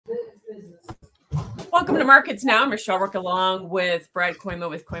Welcome to Markets Now. I'm Michelle Rook along with Brad Koima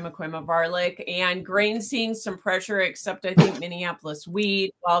with Koima Varlick, and grain seeing some pressure, except I think Minneapolis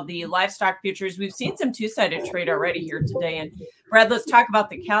wheat. While the livestock futures, we've seen some two-sided trade already here today. And Brad, let's talk about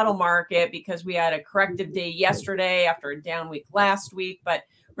the cattle market because we had a corrective day yesterday after a down week last week, but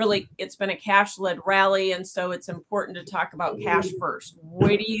really it's been a cash-led rally, and so it's important to talk about cash first. What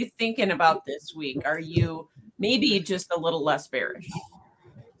are you thinking about this week? Are you maybe just a little less bearish?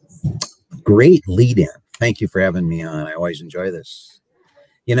 Great lead in. Thank you for having me on. I always enjoy this.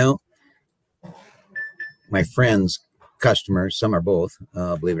 You know, my friends, customers, some are both,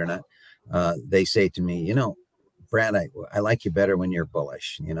 believe it or not, they say to me, you know, Brad, I like you better when you're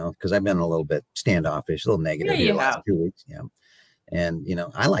bullish, you know, because I've been a little bit standoffish, a little negative the last 2 weeks. Yeah. And, you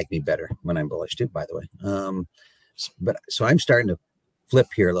know, I like me better when I'm bullish too, by the way. But so I'm starting to flip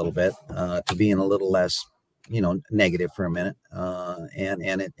here a little bit to being a little less, you know, negative for a minute.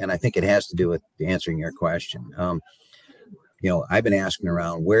 And I think it has to do with answering your question. You know, I've been asking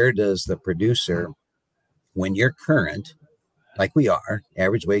around, where does the producer, when you're current, like we are,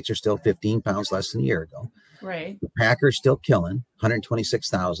 average weights are still 15 pounds less than a year ago. Right. The Packer's still killing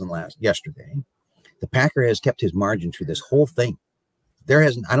 126,000 yesterday. The Packer has kept his margin through this whole thing.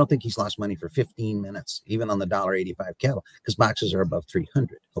 I don't think he's lost money for 15 minutes, even on the $1.85 cattle, because boxes are above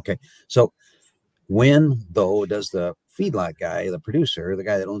 300. Okay. So when, though, does the feedlot guy, the producer, the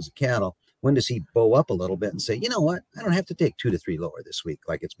guy that owns the cattle, when does he bow up a little bit and say, you know what, I don't have to take 2 to 3 lower this week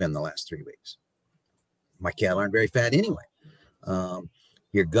like it's been the last 3 weeks. My cattle aren't very fat anyway.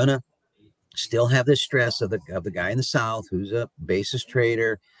 You're going to still have this stress of the guy in the South who's a basis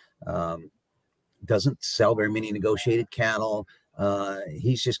trader, doesn't sell very many negotiated cattle.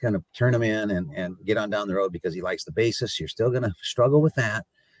 He's just going to turn them in and get on down the road because he likes the basis. You're still going to struggle with that.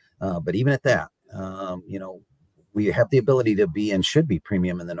 But even at that, you know, we have the ability to be and should be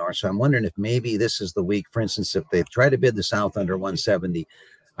premium in the North. So I'm wondering if maybe this is the week, for instance, if they try to bid the South under 170,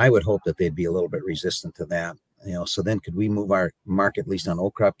 I would hope that they'd be a little bit resistant to that. You know, so then could we move our market, at least on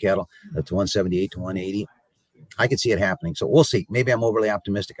old crop cattle, up to 178 to 180? I could see it happening. So we'll see. Maybe I'm overly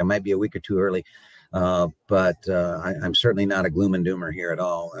optimistic. I might be a week or two early, but I'm certainly not a gloom and doomer here at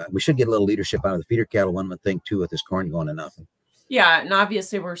all. We should get a little leadership out of the feeder cattle, one would think, too, with this corn going to nothing. Yeah, and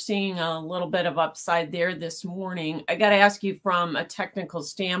obviously we're seeing a little bit of upside there this morning. I got to ask you from a technical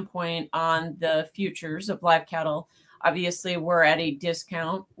standpoint on the futures of live cattle. Obviously, we're at a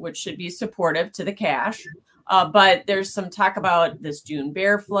discount, which should be supportive to the cash. But there's some talk about this June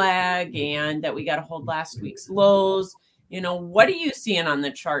bear flag and that we got to hold last week's lows. You know, what are you seeing on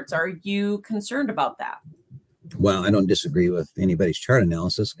the charts? Are you concerned about that? Well, I don't disagree with anybody's chart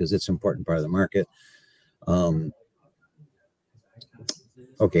analysis because it's an important part of the market.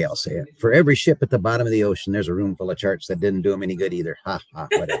 Okay, I'll say it. For every ship at the bottom of the ocean, there's a room full of charts that didn't do them any good either. Ha, ha,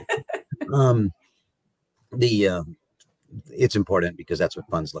 whatever. It's important because that's what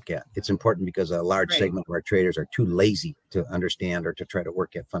funds look at. It's important because a large segment of our traders are too lazy to understand or to try to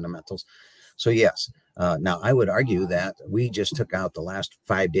work at fundamentals. So yes, now I would argue that we just took out the last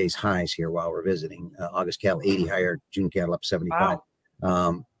 5 days highs here while we're visiting. August cattle 80 higher, June cattle up 75.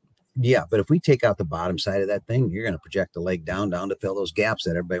 Wow. Yeah, but if we take out the bottom side of that thing, you're going to project the leg down to fill those gaps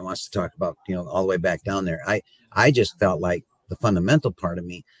that everybody wants to talk about, you know, all the way back down there. I just felt like the fundamental part of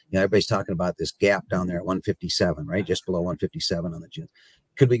me, you know, everybody's talking about this gap down there at 157, right? Just below 157 on the June.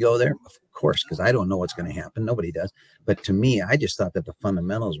 Could we go there? Of course, because I don't know what's going to happen. Nobody does. But to me, I just thought that the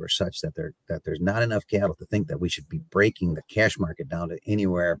fundamentals were such that there's not enough cattle to think that we should be breaking the cash market down to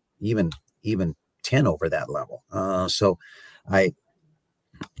anywhere, even 10 over that level. So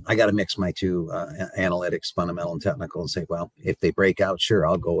I got to mix my two analytics, fundamental and technical, and say, well, if they break out, sure,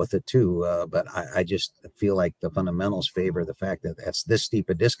 I'll go with it too. But I just feel like the fundamentals favor the fact that that's this steep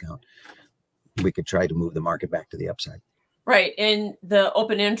a discount. We could try to move the market back to the upside. Right. And the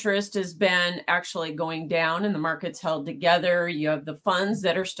open interest has been actually going down and the market's held together. You have the funds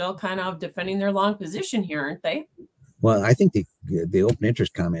that are still kind of defending their long position here, aren't they? Well, I think the open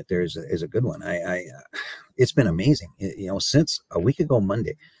interest comment there is a good one. It's been amazing. You know, since a week ago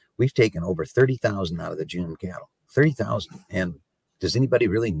Monday, we've taken over 30,000 out of the June cattle. 30,000. And does anybody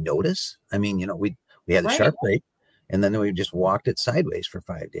really notice? I mean, you know, we had the sharp break, and then we just walked it sideways for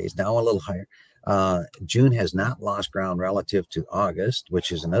 5 days. Now a little higher. June has not lost ground relative to August,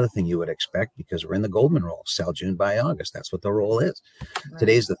 which is another thing you would expect because we're in the Goldman roll. Sell June, buy August. That's what the roll is. Right.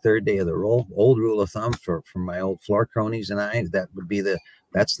 Today's the 3rd day of the roll. Old rule of thumb for my old floor cronies and I, that would be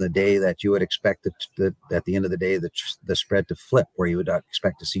that's the day that you would expect at the end of the day the spread to flip, where you would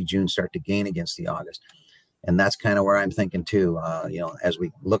expect to see June start to gain against the August. And that's kind of where I'm thinking too, as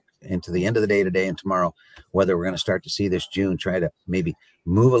we look into the end of the day today and tomorrow, whether we're going to start to see this June try to maybe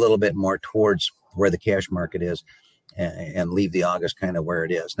move a little bit more towards where the cash market is and leave the August kind of where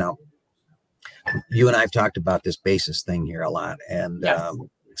it is. Now, you and I have talked about this basis thing here a lot, and yes.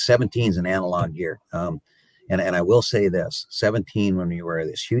 17 is an analog year. And I will say this, 17, when we were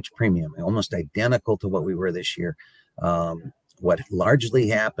this huge premium, almost identical to what we were this year, what largely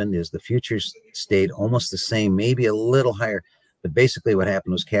happened is the futures stayed almost the same, maybe a little higher, but basically what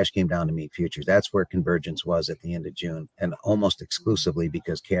happened was cash came down to meet futures. That's where convergence was at the end of June, and almost exclusively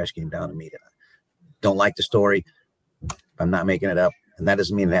because cash came down to meet it. Don't like the story. I'm not making it up. And that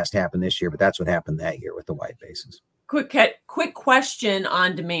doesn't mean it has to happen this year, but that's what happened that year with the wide basis. Quick question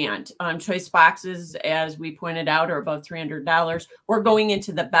on demand. Choice boxes, as we pointed out, are above $300. We're going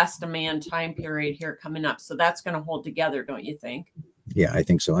into the best demand time period here coming up, so that's going to hold together, don't you think? Yeah, I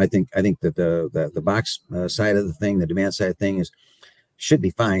think so. I think that the box side of the thing, the demand side of the thing, should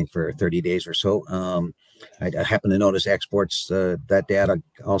be fine for 30 days or so. I happen to notice exports. That data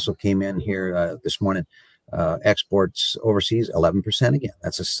also came in here this morning. Exports overseas 11% again.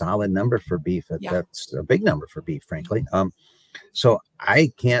 That's a solid number for beef. That's a big number for beef, frankly. So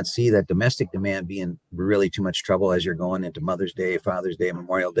I can't see that domestic demand being really too much trouble as you're going into Mother's Day, Father's Day,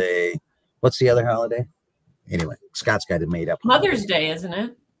 Memorial Day. What's the other holiday? Anyway, Scott's got it made up. Mother's Day, isn't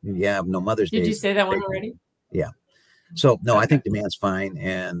it? Yeah, no, Mother's Day. Did you say that one already? Yeah. So no, I think demand's fine,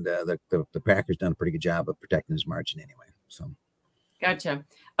 and the Packers done a pretty good job of protecting his margin anyway. So. Gotcha.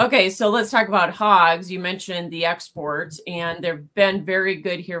 Okay, so let's talk about hogs. You mentioned the exports, and they've been very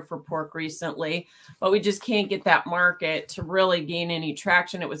good here for pork recently, but we just can't get that market to really gain any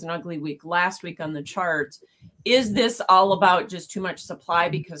traction. It was an ugly week last week on the charts. Is this all about just too much supply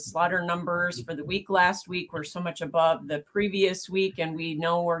because slaughter numbers for the week last week were so much above the previous week, and we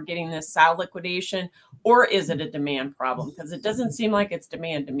know we're getting this sow liquidation, or is it a demand problem? Because it doesn't seem like it's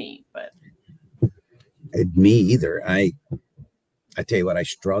demand to me, but me either. I tell you what, I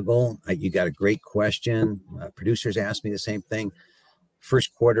struggle. You got a great question. Producers ask me the same thing.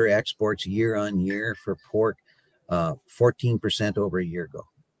 First quarter exports year on year for pork, 14% over a year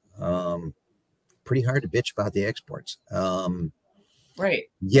ago. Pretty hard to bitch about the exports. Right.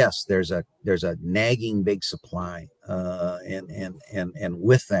 Yes, there's a nagging big supply, and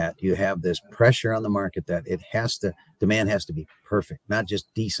with that you have this pressure on the market that demand has to be perfect, not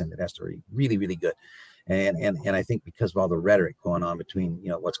just decent. It has to be really, really good. And I think because of all the rhetoric going on between,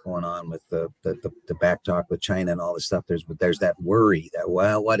 what's going on with the back talk with China and all this stuff, there's that worry that,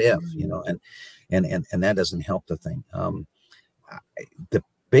 well, what if, and that doesn't help the thing. The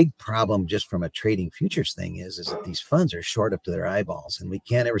big problem just from a trading futures thing is that these funds are short up to their eyeballs, and we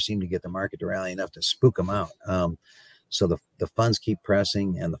can't ever seem to get the market to rally enough to spook them out. So the funds keep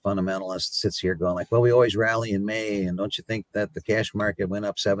pressing, and the fundamentalist sits here going like, well, we always rally in May. And don't you think that the cash market went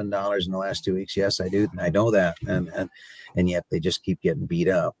up $7 in the last 2 weeks? Yes, I do. And I know that. And yet they just keep getting beat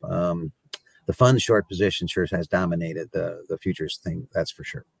up. The fund short position sure has dominated the futures thing. That's for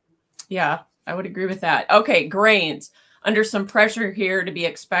sure. Yeah, I would agree with that. Okay. Grains under some pressure here to be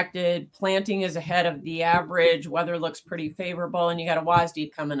expected. Planting is ahead of the average. Weather looks pretty favorable, and you got a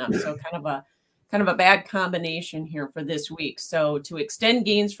WASDE coming up. So kind of a bad combination here for this week. So to extend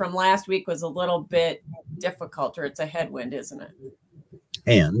gains from last week was a little bit difficult, or it's a headwind, isn't it?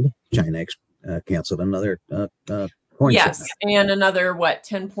 And China canceled another corn. Yes, and another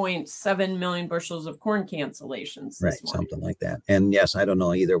 10.7 million bushels of corn cancellations. Right, something like that. And yes, I don't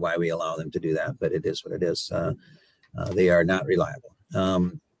know either why we allow them to do that, but it is what it is. They are not reliable.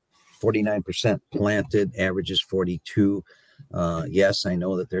 49% planted, average is 42. Yes, I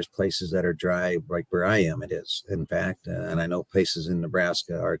know that there's places that are dry, like where I am, it is, in fact, and I know places in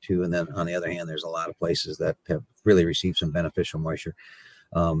Nebraska are too. And then on the other hand, there's a lot of places that have really received some beneficial moisture,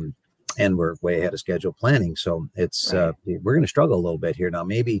 and we're way ahead of schedule planning. So it's we're going to struggle a little bit here now.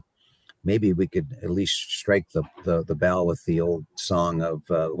 Maybe we could at least strike the bell with the old song of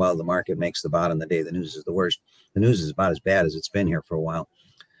well, the market makes the bottom the day the news is the worst. The news is about as bad as it's been here for a while.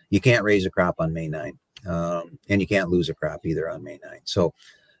 You can't raise a crop on May 9th. And you can't lose a crop either on May 9th. So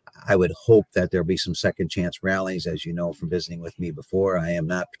I would hope that there'll be some second chance rallies. As you know from visiting with me before, I am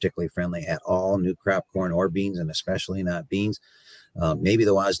not particularly friendly at all new crop corn or beans, and especially not beans. Maybe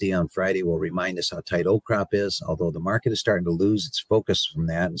the WASDE on Friday will remind us how tight old crop is, although the market is starting to lose its focus from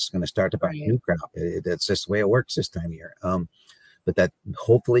that. It's going to start to buy new crop. That's just the way it works this time of year. But that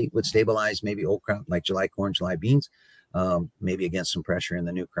hopefully would stabilize maybe old crop like July corn, July beans. Maybe against some pressure in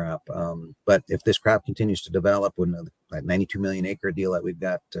the new crop. But if this crop continues to develop with that 92 million acre deal that we've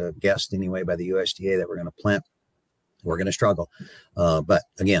got guessed anyway by the USDA that we're going to plant, we're going to struggle. But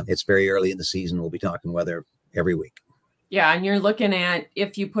again, it's very early in the season. We'll be talking weather every week. Yeah, and you're looking at,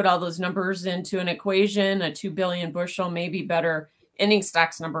 if you put all those numbers into an equation, a 2 billion bushel, maybe better ending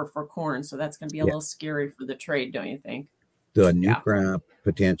stocks number for corn. So that's going to be a little scary for the trade, don't you think? The new crop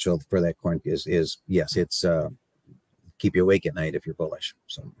potential for that corn is yes, it's keep you awake at night if you're bullish.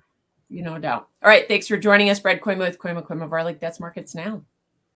 So, no doubt. All right, thanks for joining us, Brad Koyma with Koyma Varlick. That's Markets Now.